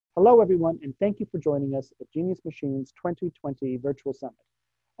Hello, everyone, and thank you for joining us at Genius Machines 2020 Virtual Summit.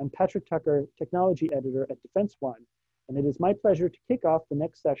 I'm Patrick Tucker, Technology Editor at Defense One, and it is my pleasure to kick off the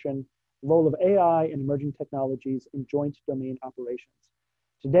next session, the role of AI and emerging technologies in joint domain operations.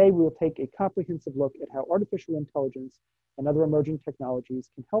 Today, we will take a comprehensive look at how artificial intelligence and other emerging technologies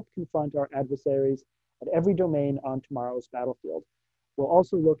can help confront our adversaries at every domain on tomorrow's battlefield. We'll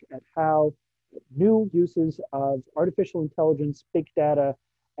also look at how new uses of artificial intelligence, big data,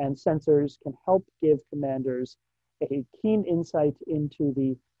 and sensors can help give commanders a keen insight into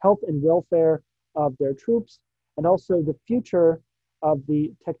the health and welfare of their troops, and also the future of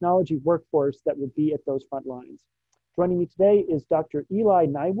the technology workforce that will be at those front lines. Joining me today is Dr. Eli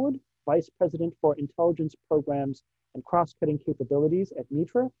Niewood, Vice President for Intelligence Programs and Cross-Cutting Capabilities at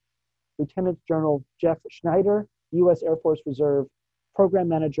MITRE, Lieutenant General Jeff Schneider, U.S. Air Force Reserve Program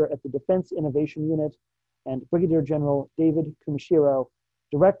Manager at the Defense Innovation Unit, and Brigadier General David Kumashiro,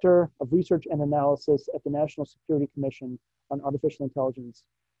 Director of Research and Analysis at the National Security Commission on Artificial Intelligence,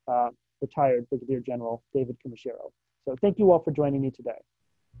 retired Brigadier General David Kumashiro. So thank you all for joining me today.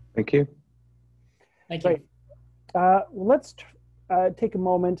 Thank you. Thank you. Let's take a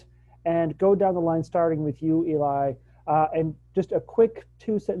moment and go down the line, starting with you, Eli, and just a quick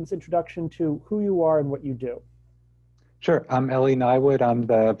two-sentence introduction to who you are and what you do. Sure. I'm Eli Niewood. I'm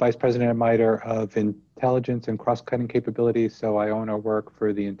the Vice President at MITRE of Intelligence and Cross-Cutting Capabilities. So I own our work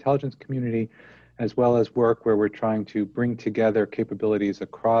for the intelligence community, as well as work where we're trying to bring together capabilities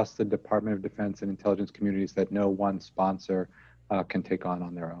across the Department of Defense and intelligence communities that no one sponsor can take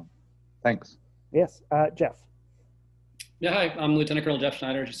on their own. Thanks. Yes, Jeff. Yeah, hi, I'm Lieutenant Colonel Jeff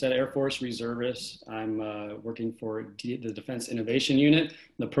Schneider, as you said, Air Force Reservist. I'm working for the Defense Innovation Unit,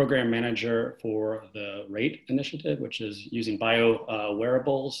 the program manager for the RATE initiative, which is using bio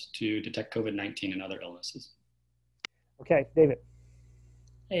wearables to detect COVID-19 and other illnesses. Okay, David.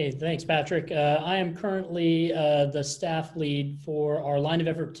 Hey, thanks, Patrick. I am currently the staff lead for our Line of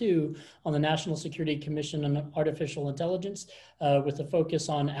Effort 2 on the National Security Commission on Artificial Intelligence, with a focus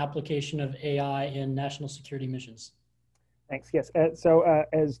on application of AI in national security missions. Thanks. Yes. So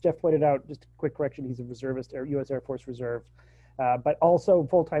as Jeff pointed out, just a quick correction, he's a reservist, U.S. Air Force Reserve, but also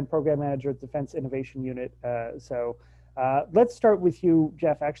full-time program manager at Defense Innovation Unit. So let's start with you,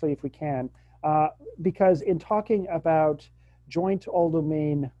 Jeff, actually, if we can, because in talking about joint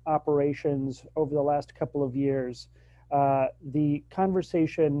all-domain operations over the last couple of years, the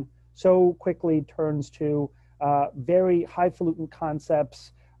conversation so quickly turns to very highfalutin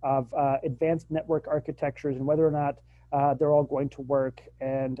concepts of advanced network architectures and whether or not they're all going to work.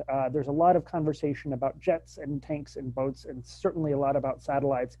 And there's a lot of conversation about jets and tanks and boats, and certainly a lot about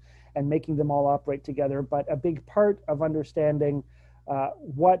satellites and making them all operate together. But a big part of understanding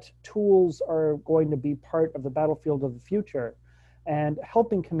what tools are going to be part of the battlefield of the future and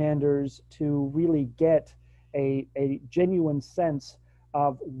helping commanders to really get a genuine sense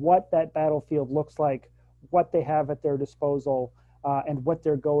of what that battlefield looks like, what they have at their disposal, and what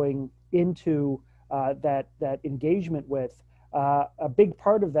they're going into that engagement with. A big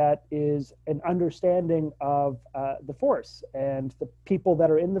part of that is an understanding of the force and the people that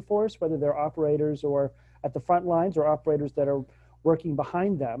are in the force, whether they're operators or at the front lines or operators that are working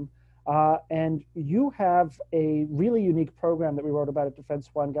behind them. And you have a really unique program that we wrote about at Defense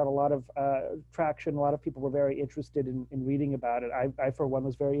One, got a lot of traction. A lot of people were very interested in reading about it. I, for one,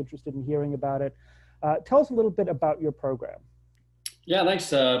 was very interested in hearing about it. Tell us a little bit about your program. Yeah, thanks,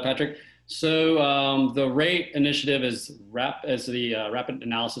 Patrick. So the RATE initiative is the rapid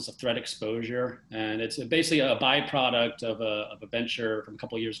analysis of threat exposure, and it's basically a byproduct of a venture from a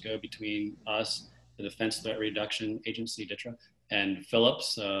couple of years ago between us, the Defense Threat Reduction Agency, DTRA, and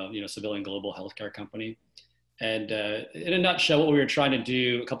Philips, civilian global healthcare company. And in a nutshell, what we were trying to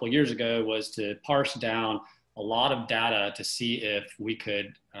do a couple of years ago was to parse down a lot of data to see if we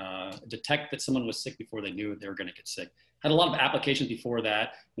could detect that someone was sick before they knew they were going to get sick. Had a lot of applications before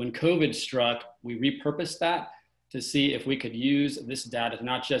that. When COVID struck, we repurposed that to see if we could use this data to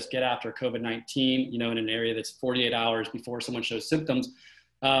not just get after COVID-19, in an area that's 48 hours before someone shows symptoms,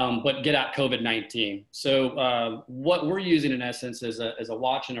 but get at COVID-19. So what we're using in essence is a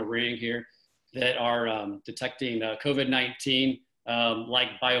watch and a ring here that are detecting COVID-19 like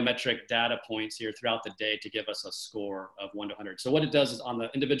biometric data points here throughout the day to give us a score of 1 to 100. So what it does is on the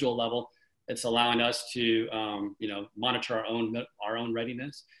individual level, it's allowing us to monitor our own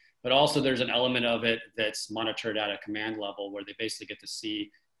readiness, but also there's an element of it that's monitored at a command level where they basically get to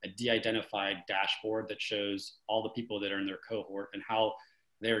see a de-identified dashboard that shows all the people that are in their cohort and how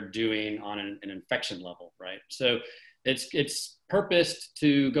they're doing on an infection level, right? So it's purposed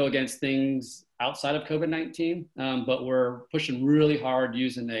to go against things outside of COVID-19, but we're pushing really hard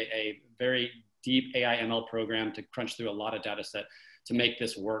using a very deep AI ML program to crunch through a lot of data set to make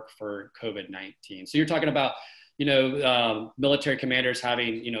this work for COVID-19. So you're talking about, military commanders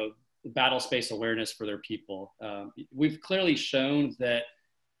having, battle space awareness for their people. We've clearly shown that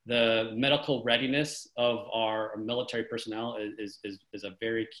the medical readiness of our military personnel is a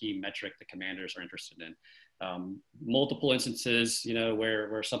very key metric that commanders are interested in. Multiple instances,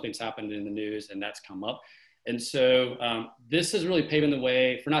 where something's happened in the news and that's come up. And so this is really paving the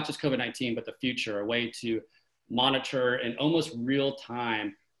way for not just COVID-19, but the future, a way to monitor in almost real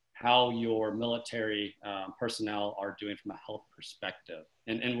time how your military personnel are doing from a health perspective.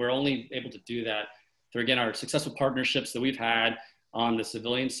 And we're only able to do that through, again, our successful partnerships that we've had on the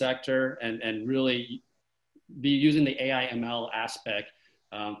civilian sector and really be using the AI ML aspect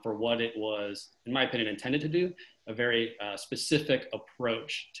for what it was, in my opinion, intended to do, a very specific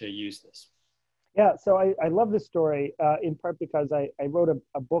approach to use this. Yeah, so I love this story in part because I wrote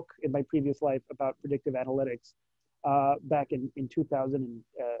a book in my previous life about predictive analytics back in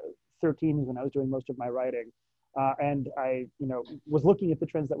 2013 when I was doing most of my writing. And I was looking at the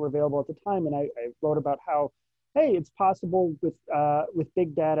trends that were available at the time, and I wrote about how, hey, it's possible with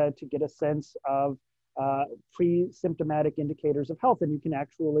big data to get a sense of pre-symptomatic indicators of health. And you can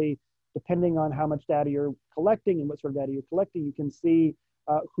actually, depending on how much data you're collecting and what sort of data you're collecting, you can see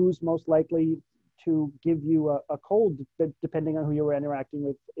who's most likely to give you a cold, depending on who you were interacting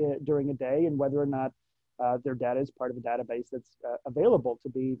with during a day and whether or not their data is part of a database that's available to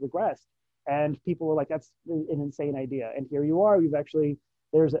be regressed. And people were like, that's an insane idea. And here you are,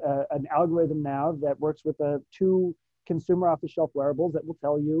 there's an algorithm now that works with 2 consumer off-the-shelf wearables that will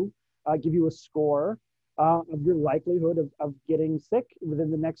tell you, give you a score of your likelihood of getting sick within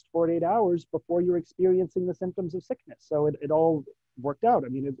the next 48 hours before you're experiencing the symptoms of sickness. So it all worked out. I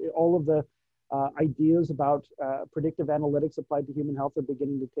mean, all of the ideas about predictive analytics applied to human health are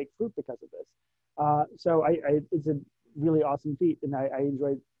beginning to take fruit because of this. So it's a really awesome feat, and I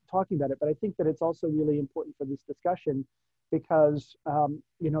enjoy talking about it. But I think that it's also really important for this discussion because,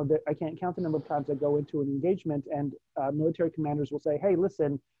 I can't count the number of times I go into an engagement and military commanders will say, hey,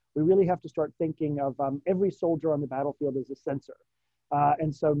 listen, we really have to start thinking of every soldier on the battlefield as a sensor.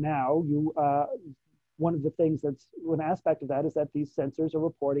 And so now one of the things one aspect of that is that these sensors are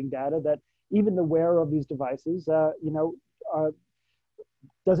reporting data that even the wearer of these devices,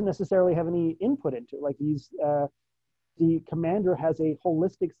 doesn't necessarily have any input into. Like the commander has a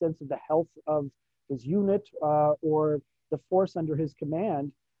holistic sense of the health of his unit or the force under his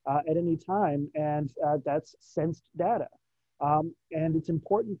command at any time, and that's sensed data. And it's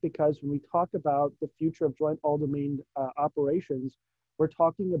important because when we talk about the future of joint all-domain operations, we're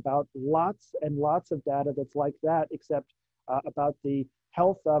talking about lots and lots of data that's like that, except about the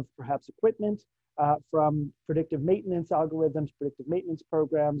health of perhaps equipment, from predictive maintenance algorithms, predictive maintenance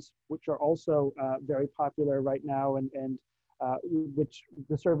programs, which are also very popular right now and which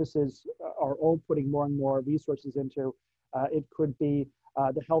the services are all putting more and more resources into. It could be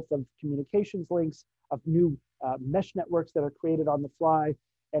the health of communications links, of new mesh networks that are created on the fly.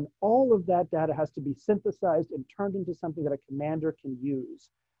 And all of that data has to be synthesized and turned into something that a commander can use.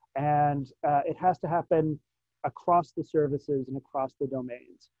 And it has to happen across the services and across the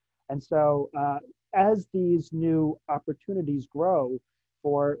domains. And so as these new opportunities grow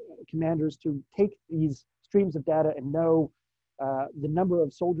for commanders to take these streams of data and know the number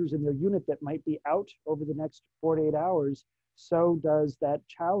of soldiers in their unit that might be out over the next 48 hours, so does that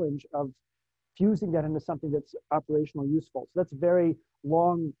challenge of fusing that into something that's operationally useful. So that's a very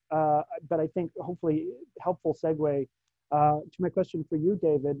long, but I think hopefully helpful segue to my question for you,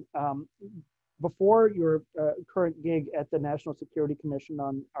 David. Before your current gig at the National Security Commission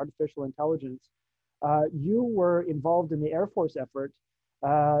on Artificial Intelligence, you were involved in the Air Force effort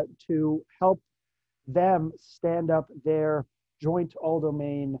to help them stand up their Joint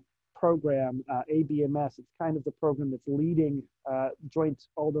All-Domain program, ABMS. It's kind of the program that's leading Joint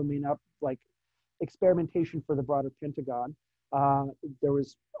All-Domain up, like experimentation for the broader Pentagon. There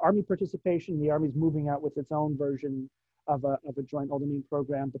was Army participation. The Army's moving out with its own version of a joint all-domain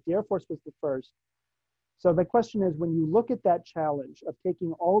program, but the Air Force was the first. So my question is, when you look at that challenge of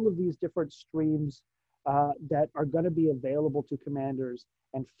taking all of these different streams that are going to be available to commanders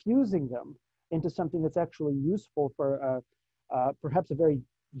and fusing them into something that's actually useful for perhaps a very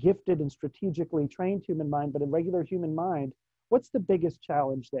gifted and strategically trained human mind, but a regular human mind, what's the biggest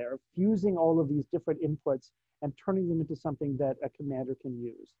challenge there, fusing all of these different inputs and turning them into something that a commander can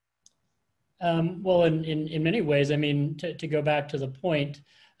use? Well, in many ways, I mean, to go back to the point,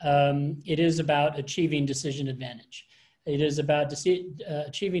 it is about achieving decision advantage. It is about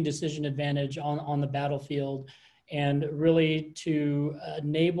achieving decision advantage on the battlefield, and really to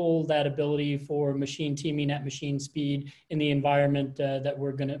enable that ability for machine teaming at machine speed in the environment that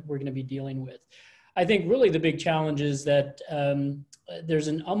we're gonna be dealing with. I think really the big challenge is that there's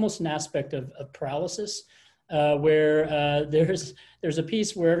almost an aspect of paralysis, where there's a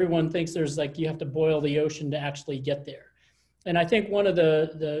piece where everyone thinks there's like you have to boil the ocean to actually get there. And I think one of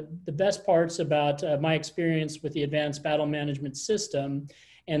the best parts about my experience with the Advanced Battle Management System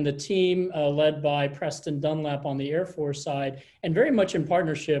and the team led by Preston Dunlap on the Air Force side, and very much in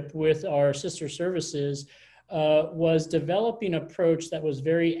partnership with our sister services, was developing an approach that was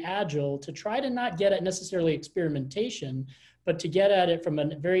very agile to try to not get at necessarily experimentation, but to get at it from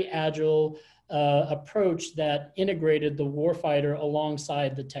a very agile approach that integrated the warfighter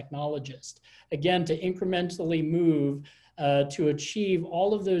alongside the technologist. Again, to incrementally move to achieve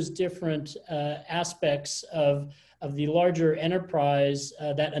all of those different aspects of the larger enterprise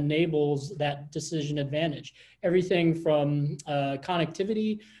that enables that decision advantage. Everything from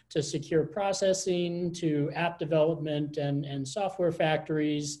connectivity to secure processing to app development and software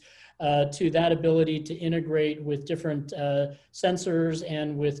factories, to that ability to integrate with different sensors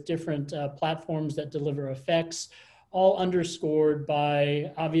and with different platforms that deliver effects, all underscored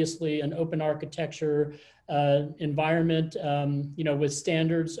by obviously an open architecture environment, with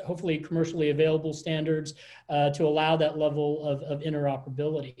standards, hopefully commercially available standards, to allow that level of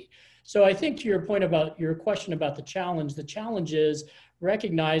interoperability. So I think to your point about your question about the challenge is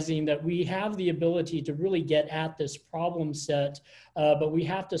recognizing that we have the ability to really get at this problem set, but we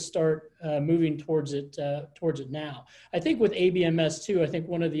have to start moving towards it now. I think with ABMS too, I think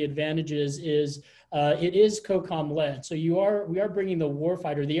one of the advantages is it is COCOM led. So we are bringing the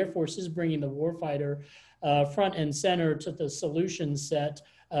warfighter, the Air Force is bringing the warfighter front and center to the solution set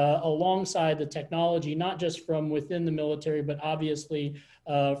alongside the technology, not just from within the military, but obviously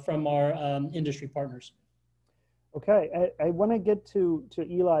from our industry partners. Okay, I want to get to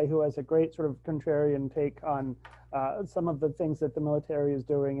Eli, who has a great sort of contrarian take on some of the things that the military is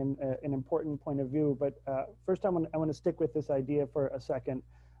doing and an important point of view. But first, I want to stick with this idea for a second.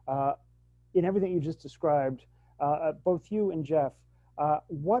 In everything you just described, both you and Jeff,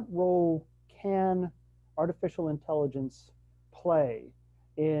 what role can artificial intelligence play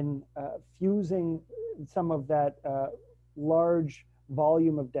in fusing some of that large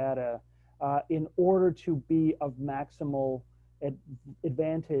volume of data in order to be of maximal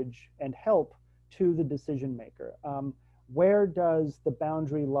advantage and help to the decision maker? Where does the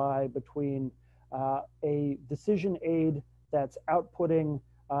boundary lie between a decision aid that's outputting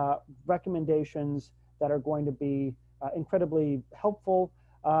recommendations that are going to be incredibly helpful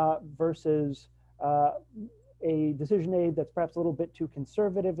versus a decision aid that's perhaps a little bit too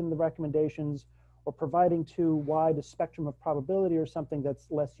conservative in the recommendations, or providing too wide a spectrum of probability or something that's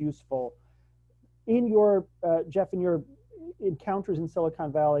less useful? In your, Jeff, in your encounters in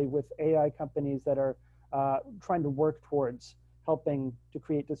Silicon Valley with AI companies that are trying to work towards helping to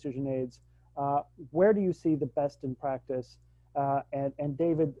create decision aids, where do you see the best in practice? And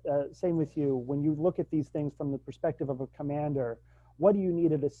David, same with you. When you look at these things from the perspective of a commander, what do you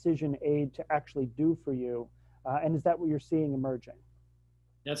need a decision aid to actually do for you? And is that what you're seeing emerging?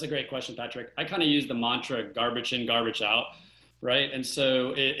 That's a great question, Patrick. I kind of use the mantra garbage in, garbage out, right? And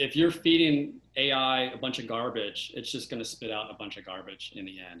so if you're feeding AI a bunch of garbage, it's just going to spit out a bunch of garbage in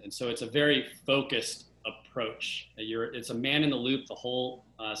the end. And so it's a very focused approach. It's a man in the loop the whole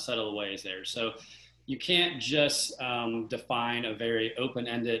set of the ways there. So you can't just define a very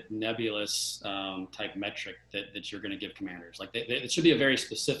open-ended, nebulous type metric that you're going to give commanders. Like it should be a very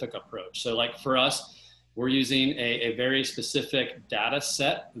specific approach. So like for us, we're using a very specific data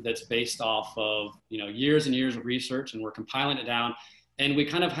set that's based off of years and years of research, and we're compiling it down. And we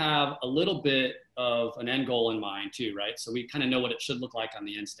kind of have a little bit of an end goal in mind too, right? So we kind of know what it should look like on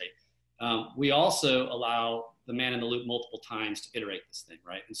the end state. We also allow the man in the loop multiple times to iterate this thing,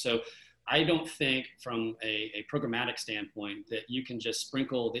 right? And so I don't think from a programmatic standpoint that you can just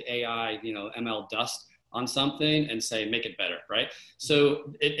sprinkle the AI, ML dust on something and say, make it better, right?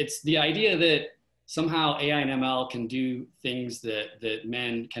 So it's the idea that somehow AI and ML can do things that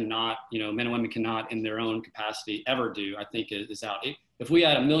men cannot, men and women cannot in their own capacity ever do, I think is out. If we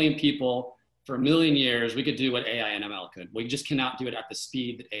had 1 million people for 1 million years, we could do what AI and ML could. We just cannot do it at the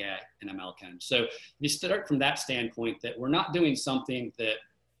speed that AI and ML can. So you start from that standpoint that we're not doing something that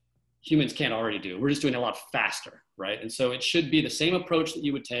humans can't already do. We're just doing it a lot faster, right? And so it should be the same approach that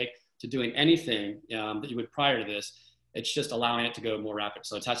you would take to doing anything that you would prior to this. It's just allowing it to go more rapid.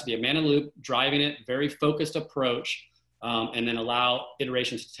 So it has to be a man in the loop, driving it, very focused approach and then allow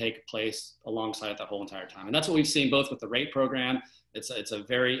iterations to take place alongside that whole entire time. And that's what we've seen both with the RATE program. It's a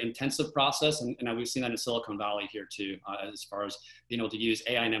very intensive process, and we've seen that in Silicon Valley here too, as far as being able to use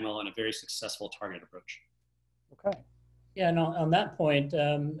AI and ML in a very successful targeted approach. Okay. Yeah, and on that point,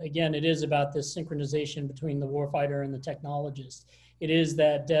 again, it is about this synchronization between the warfighter and the technologist. It is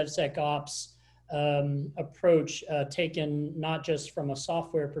that DevSecOps approach taken not just from a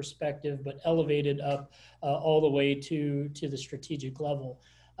software perspective, but elevated up all the way to the strategic level.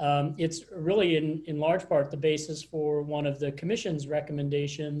 It's really in large part the basis for one of the Commission's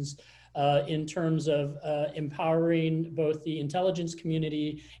recommendations in terms of empowering both the intelligence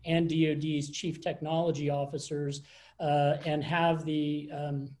community and DoD's chief technology officers and have the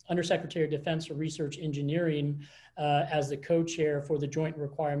Undersecretary of Defense for Research Engineering as the co-chair for the Joint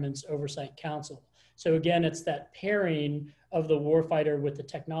Requirements Oversight Council. So again, it's that pairing of the warfighter with the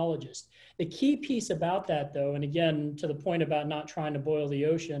technologist. The key piece about that though, and again, to the point about not trying to boil the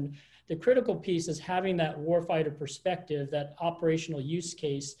ocean, the critical piece is having that warfighter perspective, that operational use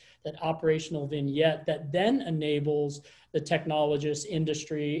case, that operational vignette that then enables the technologist,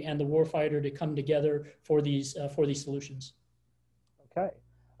 industry, and the warfighter to come together for these solutions. Okay.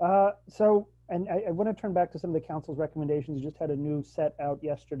 And I want to turn back to some of the council's recommendations. You just had a new set out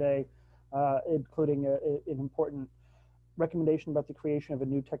yesterday, including an important recommendation about the creation of a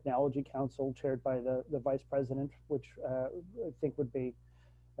new technology council chaired by the vice president, which I think would be,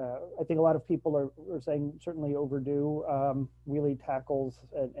 I think a lot of people are saying certainly overdue, really tackles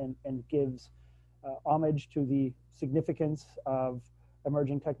and gives homage to the significance of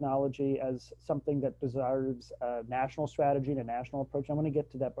emerging technology as something that deserves a national strategy and a national approach. I want to get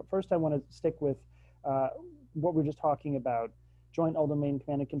to that, but first I want to stick with what we were just talking about, joint all-domain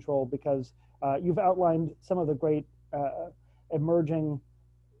command and control, because you've outlined some of the great emerging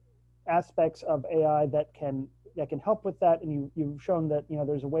aspects of AI that can help with that, and you've shown that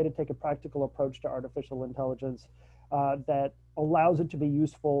there's a way to take a practical approach to artificial intelligence that allows it to be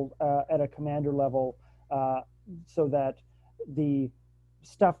useful at a commander level, so that the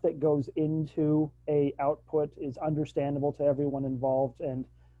stuff that goes into a output is understandable to everyone involved, and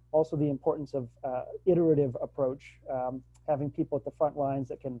also the importance of iterative approach, having people at the front lines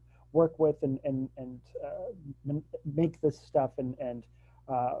that can work with and make this stuff and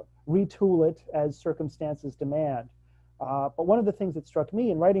retool it as circumstances demand. But one of the things that struck me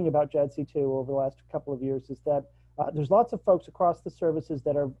in writing about JADC2 over the last couple of years is that there's lots of folks across the services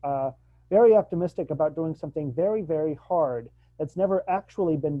that are very optimistic about doing something very, very hard that's never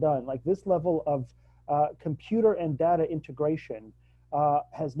actually been done. Like this level of computer and data integration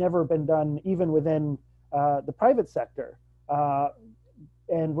has never been done even within the private sector.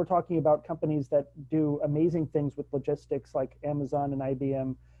 And we're talking about companies that do amazing things with logistics like Amazon and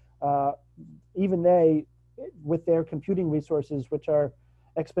IBM. Even they, with their computing resources, which are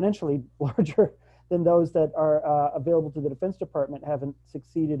exponentially larger than those that are available to the Defense Department, haven't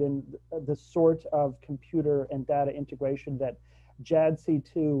succeeded in the sort of computer and data integration that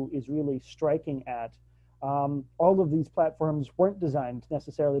JADC2 is really striking at. All of these platforms weren't designed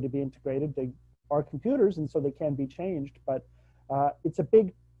necessarily to be integrated. They are computers, and so they can be changed, but it's a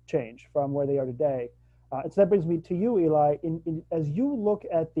big change from where they are today. And so that brings me to you, Eli. As you look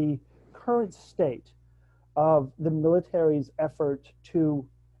at the current state of the military's effort to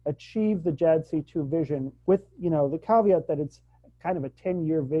achieve the JADC2 vision, with the caveat that it's kind of a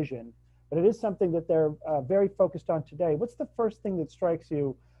 10-year vision, but it is something that they're very focused on today. What's the first thing that strikes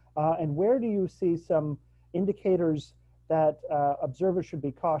you, and where do you see some indicators that observers should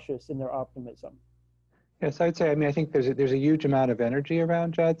be cautious in their optimism? Yes, I'd say, I think there's a huge amount of energy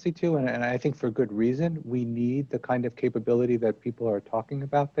around JADC2, and I think for good reason. We need the kind of capability that people are talking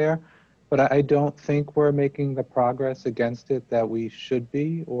about there, but I don't think we're making the progress against it that we should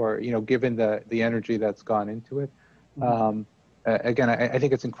be, or, given the energy that's gone into it. Mm-hmm. Again, I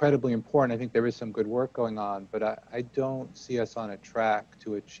think it's incredibly important. I think there is some good work going on, but I don't see us on a track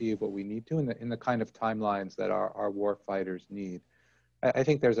to achieve what we need to in the kind of timelines that our war fighters need. I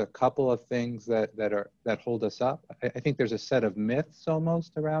think there's a couple of things that hold us up. I think there's a set of myths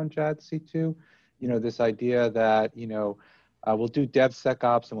almost around JADC2. This idea that we'll do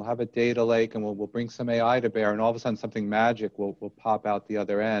DevSecOps and we'll have a data lake and we'll bring some AI to bear, and all of a sudden something magic will pop out the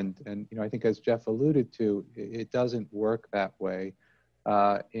other end. And I think, as Jeff alluded to, it doesn't work that way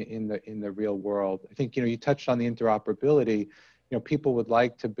in the real world. I think you touched on the interoperability. People would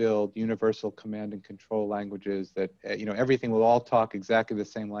like to build universal command and control languages that, everything will all talk exactly the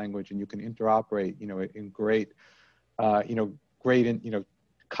same language, and you can interoperate, in great,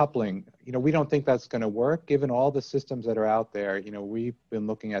 coupling. We don't think that's going to work given all the systems that are out there. We've been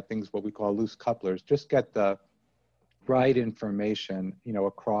looking at things, what we call loose couplers. Just get the write information,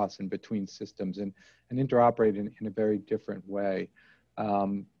 across and between systems and interoperate in a very different way.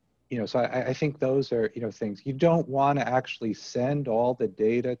 So I think those are, things. You don't want to actually send all the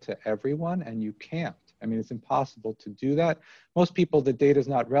data to everyone, and you can't. I mean, it's impossible to do that. Most people, the data is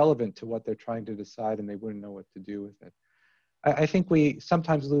not relevant to what they're trying to decide, and they wouldn't know what to do with it. I think we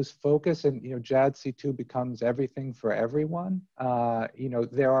sometimes lose focus, and JADC2 becomes everything for everyone.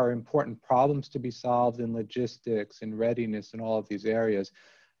 There are important problems to be solved in logistics and readiness and all of these areas.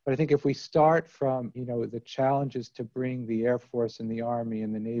 But I think if we start from the challenges to bring the Air Force and the Army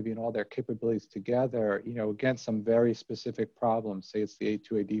and the Navy and all their capabilities together, against some very specific problems, say it's the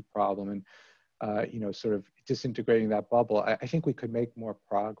A2AD problem, and sort of disintegrating that bubble, I think we could make more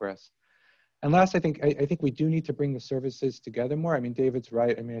progress. And last, I think we do need to bring the services together more. I mean, David's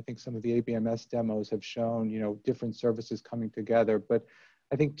right. I mean, I think some of the ABMS demos have shown, different services coming together. But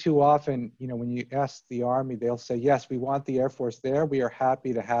I think too often, when you ask the Army, they'll say, yes, we want the Air Force there. We are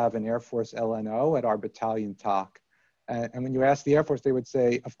happy to have an Air Force LNO at our battalion TOC. And when you ask the Air Force, they would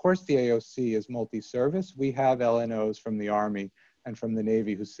say, of course, the AOC is multi-service. We have LNOs from the Army and from the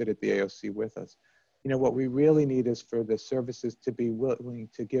Navy who sit at the AOC with us. What we really need is for the services to be willing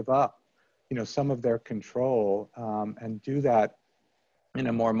to give up some of their control and do that in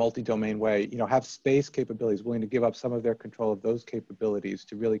a more multi-domain way, have space capabilities, willing to give up some of their control of those capabilities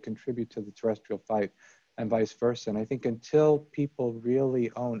to really contribute to the terrestrial fight and vice versa. And I think until people really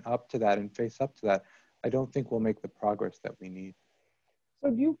own up to that and face up to that, I don't think we'll make the progress that we need.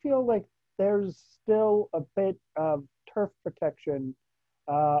 So do you feel like there's still a bit of turf protection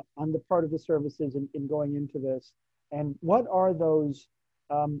on the part of the services in going into this? And what are those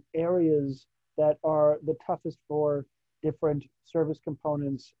areas that are the toughest for different service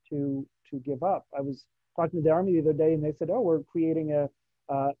components to give up? I was talking to the Army the other day, and they said, oh, we're creating a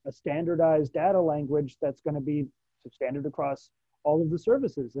standardized data language that's going to be standard across all of the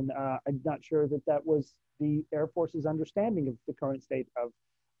services. And I'm not sure that was the Air Force's understanding of the current state of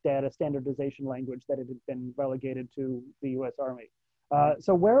data standardization language, that it had been relegated to the US Army.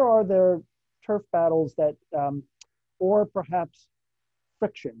 So where are there turf battles that, or perhaps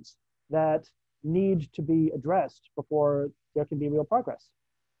frictions that need to be addressed before there can be real progress?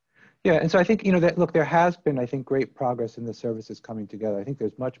 Yeah, and so I think, that, look, there has been, I think, great progress in the services coming together. I think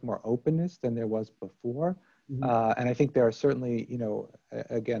there's much more openness than there was before. Mm-hmm. And I think there are certainly,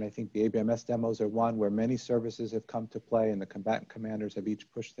 again, I think the ABMS demos are one where many services have come to play and the combatant commanders have each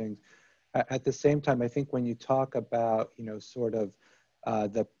pushed things. At the same time, I think when you talk about, sort of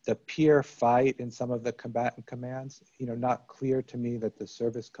the peer fight in some of the combatant commands, not clear to me that the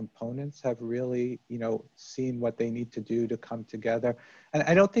service components have really, seen what they need to do to come together. And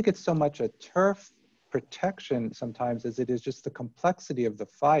I don't think it's so much a turf protection sometimes as it is just the complexity of the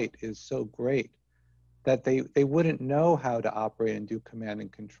fight is so great that they wouldn't know how to operate and do command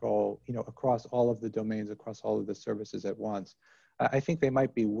and control, across all of the domains, across all of the services at once. I think they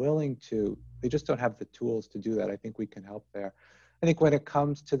might be willing to, they just don't have the tools to do that. I think we can help there. I think when it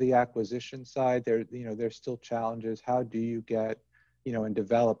comes to the acquisition side, there's still challenges. How do you get, and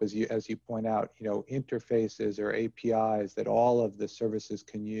develop, as you point out, interfaces or APIs that all of the services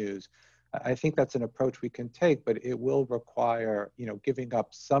can use? I think that's an approach we can take, but it will require, giving up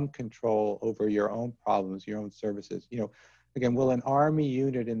some control over your own problems, your own services. Again, will an Army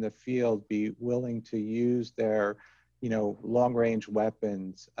unit in the field be willing to use their, long-range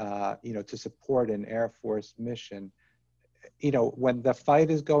weapons, to support an Air Force mission? When the fight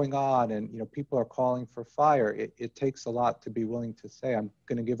is going on and, people are calling for fire, it takes a lot to be willing to say, I'm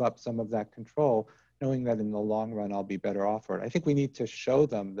going to give up some of that control, knowing that in the long run, I'll be better off for it. I think we need to show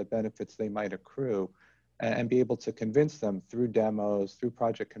them the benefits they might accrue and be able to convince them through demos, through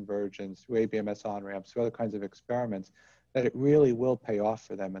project conversions, through ABMS on-ramps, through other kinds of experiments, that it really will pay off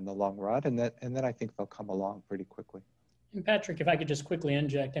for them in the long run. And then I think they'll come along pretty quickly. And Patrick, if I could just quickly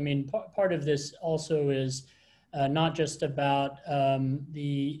inject, I mean, part of this also is not just about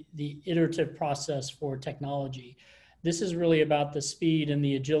the iterative process for technology. This is really about the speed and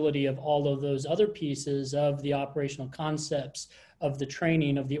the agility of all of those other pieces of the operational concepts, of the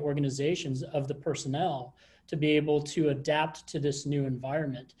training, of the organizations, of the personnel to be able to adapt to this new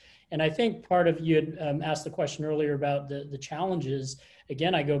environment. And I think part of, you had asked the question earlier about the challenges.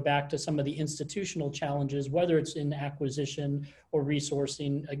 Again, I go back to some of the institutional challenges, whether it's in acquisition or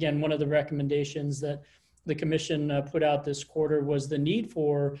resourcing. Again, one of the recommendations that the Commission put out this quarter was the need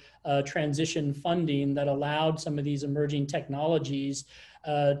for transition funding that allowed some of these emerging technologies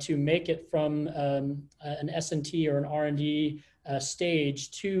to make it from an S&T or an R&D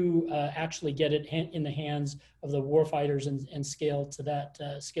stage to actually get it in the hands of the warfighters and scale to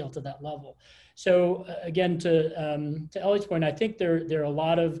that level. So again, to Ellie's point, I think there are a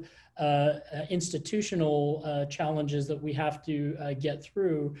lot of institutional challenges that we have to get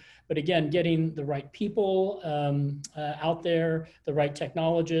through. But again, getting the right people out there, the right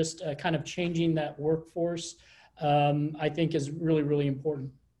technologists, kind of changing that workforce, I think is really, really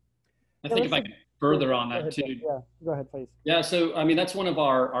important. I think if I could further on that too. Yeah, go ahead, please. Yeah, so I mean, that's one of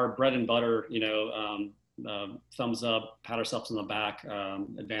our bread and butter, thumbs up, pat ourselves on the back,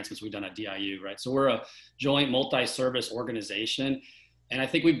 advancements we've done at DIU, right? So we're a joint multi-service organization. And I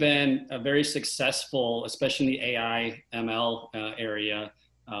think we've been very successful, especially in the AI ML area.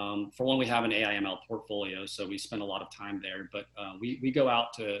 For one, we have an AI ML portfolio, so we spend a lot of time there. But we go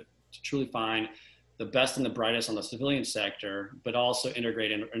out to truly find the best and the brightest on the civilian sector, but also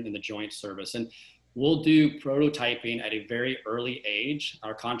integrate in the joint service. And we'll do prototyping at a very early age.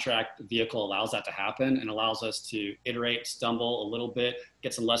 Our contract vehicle allows that to happen and allows us to iterate, stumble a little bit,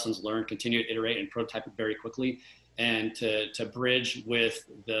 get some lessons learned, continue to iterate and prototype it very quickly, and to bridge with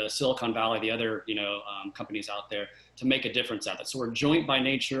the Silicon Valley, the other companies out there, to make a difference at that. So we're joint by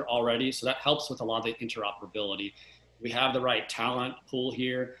nature already, so that helps with a lot of the interoperability. We have the right talent pool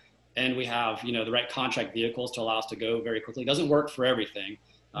here, and we have the right contract vehicles to allow us to go very quickly. It doesn't work for everything,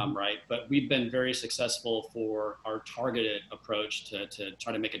 right? But we've been very successful for our targeted approach to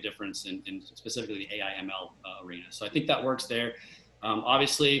try to make a difference in specifically the AI ML arena. So I think that works there.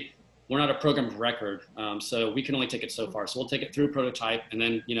 Obviously, we're not a program of record, so we can only take it so far. So we'll take it through prototype, and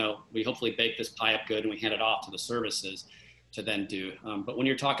then we hopefully bake this pie up good, and we hand it off to the services to then do. But when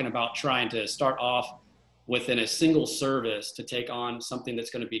you're talking about trying to start off within a single service to take on something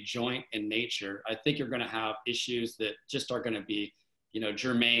that's going to be joint in nature, I think you're going to have issues that just are going to be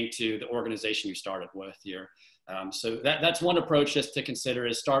germane to the organization you started with here. So that's one approach just to consider,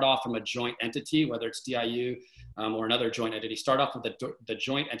 is start off from a joint entity, whether it's DIU or another joint entity. Start off with the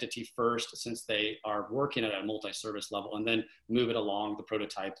joint entity first, since they are working at a multi-service level, and then move it along the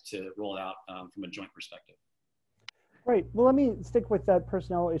prototype to roll it out from a joint perspective. Right. Well, let me stick with that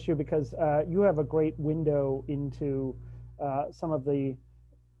personnel issue, because you have a great window into some of the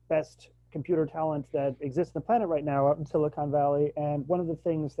best computer talent that exists on the planet right now out in Silicon Valley. And one of the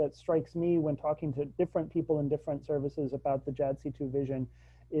things that strikes me when talking to different people in different services about the JADC2 vision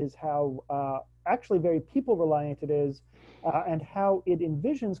is how actually very people reliant it is, and how it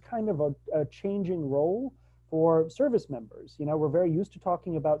envisions kind of a changing role for service members. We're very used to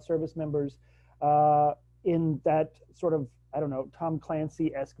talking about service members in that sort of, I don't know, Tom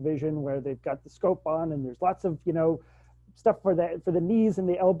Clancy-esque vision, where they've got the scope on and there's lots of, stuff for the knees and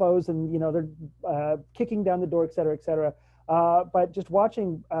the elbows, and they're kicking down the door, et cetera, et cetera. But just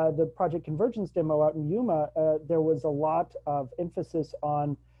watching the Project Convergence demo out in Yuma, there was a lot of emphasis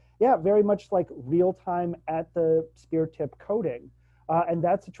on, very much like real-time at the spear tip coding. And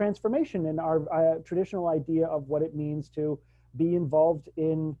that's a transformation in our traditional idea of what it means to be involved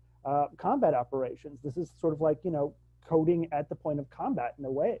in combat operations. This is sort of like, coding at the point of combat in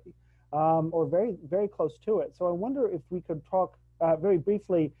a way. Or very, very close to it. So I wonder if we could talk very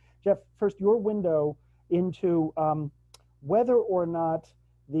briefly, Jeff, first your window into whether or not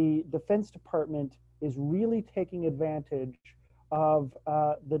the Defense Department is really taking advantage of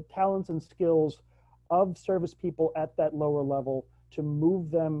the talents and skills of service people at that lower level to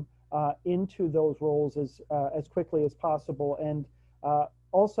move them into those roles as quickly as possible. And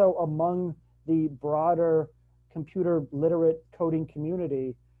also among the broader computer literate coding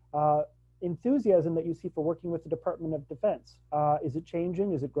community, enthusiasm that you see for working with the Department of Defense. Is it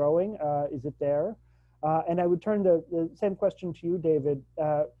changing? Is it growing? Is it there? And I would turn the same question to you, David.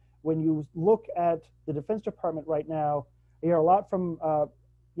 When you look at the Defense Department right now, you hear a lot from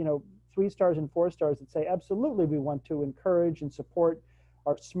 3 stars and 4 stars that say, absolutely, we want to encourage and support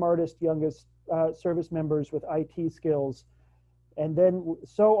our smartest, youngest service members with IT skills. And then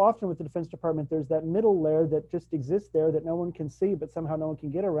so often with the Defense Department, there's that middle layer that just exists there that no one can see, but somehow no one can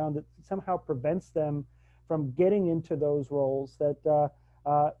get around, that somehow prevents them from getting into those roles that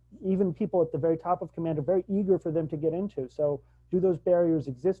even people at the very top of command are very eager for them to get into. So do those barriers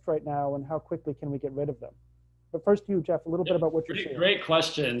exist right now, and how quickly can we get rid of them? But first you, Jeff, a little bit about what you're seeing. Great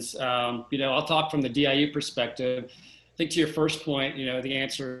questions. I'll talk from the DIU perspective. I think to your first point, the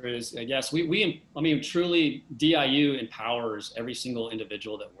answer is yes. Truly, DIU empowers every single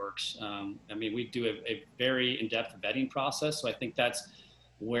individual that works. We do a very in-depth vetting process. So I think that's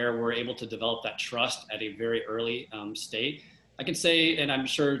where we're able to develop that trust at a very early state. I can say, and I'm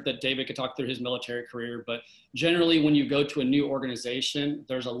sure that David could talk through his military career, but generally when you go to a new organization,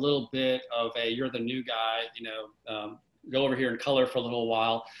 there's a little bit of a, you're the new guy, go over here and color for a little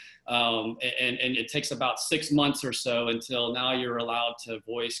while. And it takes about 6 months or so until now you're allowed to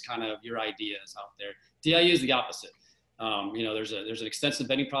voice kind of your ideas out there. DIU is the opposite. There's an extensive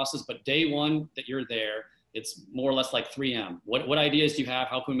vetting process, but day one that you're there, it's more or less like 3M. What ideas do you have?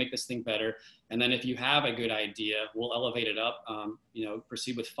 How can we make this thing better? And then if you have a good idea, we'll elevate it up,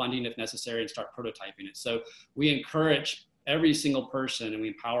 proceed with funding if necessary and start prototyping it. So we encourage every single person and we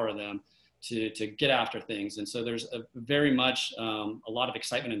empower them to get after things. And so there's very much a lot of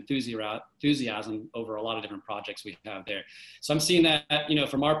excitement and enthusiasm over a lot of different projects we have there. So I'm seeing that,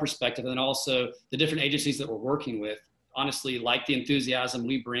 from our perspective, and then also the different agencies that we're working with, honestly, like the enthusiasm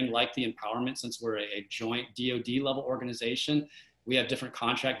we bring, like the empowerment, since we're a joint DoD level organization, we have different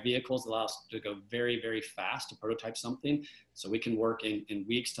contract vehicles that allow us to go very, very fast to prototype something. So we can work in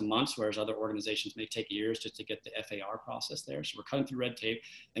weeks to months, whereas other organizations may take years just to get the FAR process there. So we're cutting through red tape.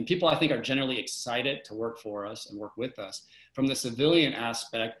 And people, I think, are generally excited to work for us and work with us. From the civilian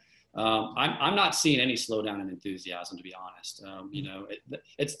aspect, I'm not seeing any slowdown in enthusiasm, to be honest.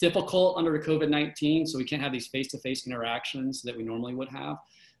 It's difficult under COVID-19, so we can't have these face-to-face interactions that we normally would have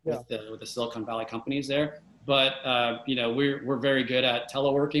with the Silicon Valley companies there. But we're very good at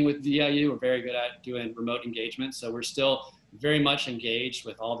teleworking with DIU. We're very good at doing remote engagement. So we're still very much engaged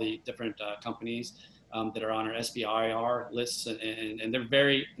with all the different companies that are on our SBIR lists, and they're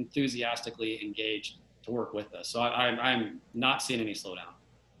very enthusiastically engaged to work with us. So I'm not seeing any slowdown.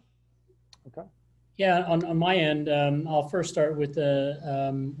 Okay. Yeah, on my end, I'll first start with the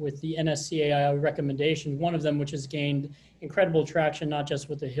NSCAI recommendation. One of them, which has gained incredible traction, not just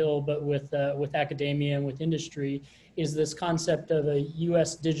with the Hill, but with academia and with industry, is this concept of a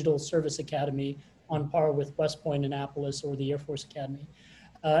U.S. Digital Service Academy on par with West Point, Annapolis, or the Air Force Academy.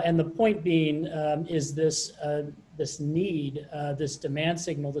 And the point being is this need, this demand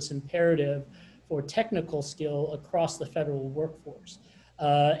signal, this imperative for technical skill across the federal workforce.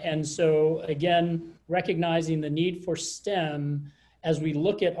 And so again, recognizing the need for STEM, as we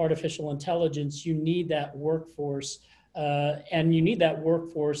look at artificial intelligence, you need that workforce. And you need that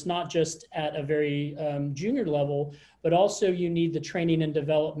workforce not just at a very junior level, but also you need the training and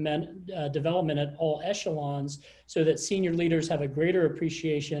development at all echelons so that senior leaders have a greater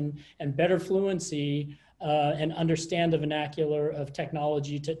appreciation and better fluency and understand the vernacular of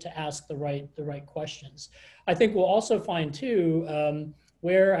technology to ask the right questions. I think we'll also find too,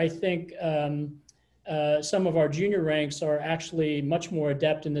 where I think some of our junior ranks are actually much more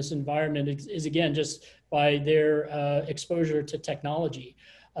adept in this environment is again, just by their exposure to technology.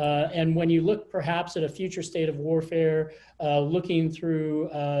 And when you look perhaps at a future state of warfare, looking through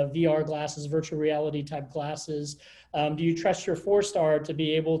VR glasses, virtual reality type glasses, do you trust your 4-star to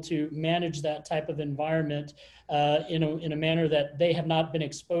be able to manage that type of environment in a manner that they have not been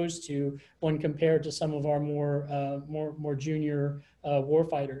exposed to when compared to some of our more junior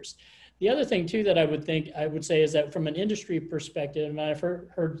warfighters? The other thing too that I would say is that from an industry perspective, and I've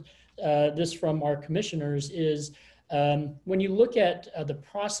heard this from our commissioners, is when you look at the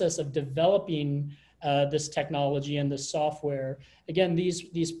process of developing this technology and this software, again,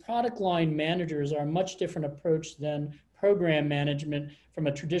 these product line managers are a much different approach than program management from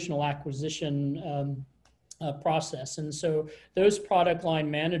a traditional acquisition process. And so those product line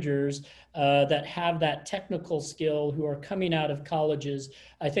managers that have that technical skill who are coming out of colleges,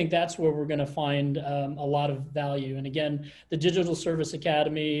 I think that's where we're going to find a lot of value. And again, the Digital Service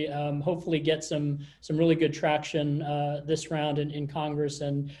Academy hopefully get some really good traction this round in Congress,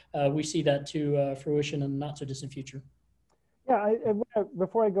 and we see that to fruition in the not so distant future. Yeah,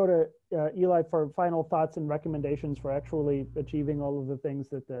 before I go to Eli for final thoughts and recommendations for actually achieving all of the things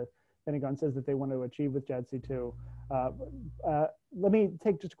that the Pentagon says that they want to achieve with JADC2. Let me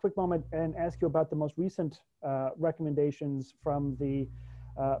take just a quick moment and ask you about the most recent recommendations from the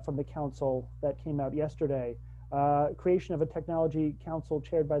council that came out yesterday. Creation of a technology council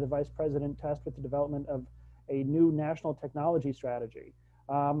chaired by the vice president, tasked with the development of a new national technology strategy.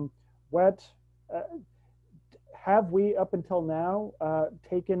 Have we up until now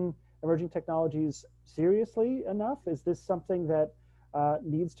taken emerging technologies seriously enough? Is this something that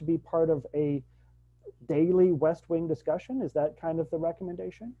needs to be part of a daily West Wing discussion? Is that kind of the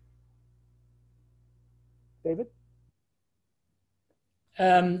recommendation? David?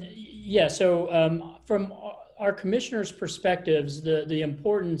 Yeah, so from our commissioners' perspectives, the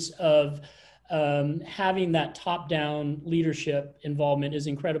importance of having that top-down leadership involvement is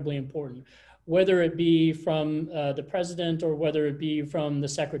incredibly important, whether it be from the president or whether it be from the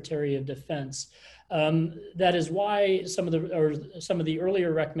Secretary of Defense. That is why some of the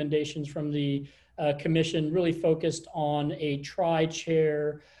earlier recommendations from the commission really focused on a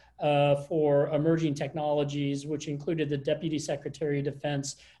tri-chair for emerging technologies, which included the Deputy Secretary of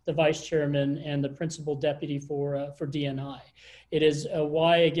Defense, the Vice Chairman, and the Principal Deputy for DNI. It is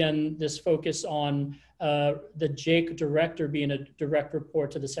why, again, this focus on the JAIC director being a direct report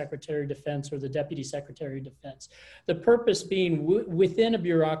to the Secretary of Defense or the Deputy Secretary of Defense. The purpose being within a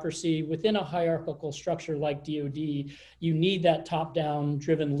bureaucracy, within a hierarchical structure like DoD, you need that top-down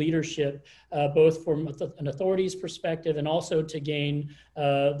driven leadership, both from an authority's perspective and also to gain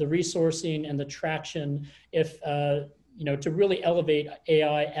the resourcing and the traction if, to really elevate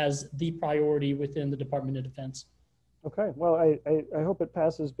AI as the priority within the Department of Defense. Okay, well, I hope it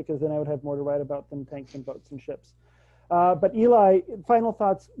passes, because then I would have more to write about than tanks and boats and ships. But Eli, final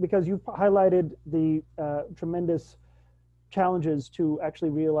thoughts, because you've highlighted the tremendous challenges to actually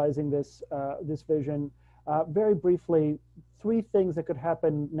realizing this, this vision. Very briefly, 3 things that could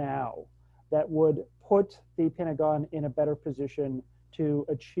happen now that would put the Pentagon in a better position to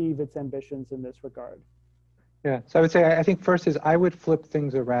achieve its ambitions in this regard. Yeah, so I would say, I think first is I would flip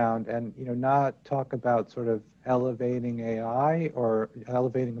things around and, not talk about sort of elevating AI or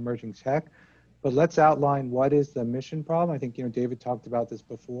elevating emerging tech, but let's outline what is the mission problem. I think, David talked about this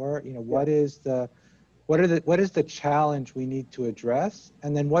before. What is the challenge we need to address?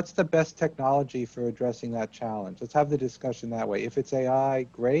 And then what's the best technology for addressing that challenge? Let's have the discussion that way. If it's AI,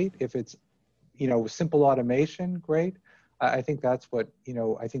 great. If it's, simple automation, great. I think that's what,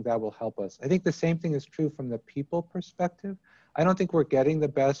 I think that will help us. I think the same thing is true from the people perspective. I don't think we're getting the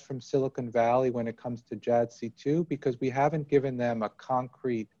best from Silicon Valley when it comes to JADC2, because we haven't given them a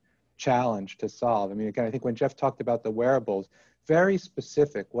concrete challenge to solve. I mean, again, I think when Jeff talked about the wearables, very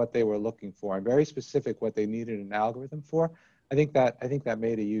specific what they were looking for and very specific what they needed an algorithm for. I think that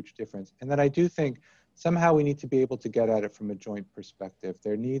made a huge difference. And then I do think somehow we need to be able to get at it from a joint perspective.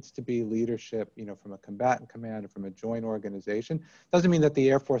 There needs to be leadership, from a combatant command and from a joint organization. Doesn't mean that the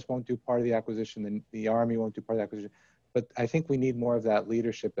Air Force won't do part of the acquisition, the Army won't do part of the acquisition, but I think we need more of that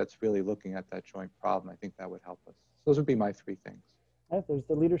leadership that's really looking at that joint problem. I think that would help us. Those would be my 3 things. Yeah, there's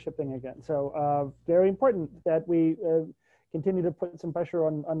the leadership thing again. So very important that we continue to put some pressure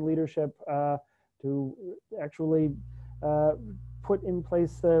on leadership to actually put in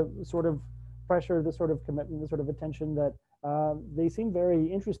place the sort of pressure, the sort of commitment, the sort of attention that they seem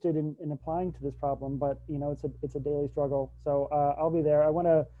very interested in applying to this problem, but it's a daily struggle. So I'll be there. I want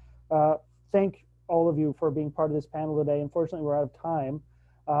to thank all of you for being part of this panel today. Unfortunately, we're out of time.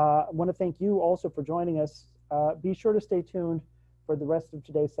 I want to thank you also for joining us. Be sure to stay tuned for the rest of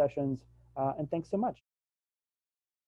today's sessions, and thanks so much.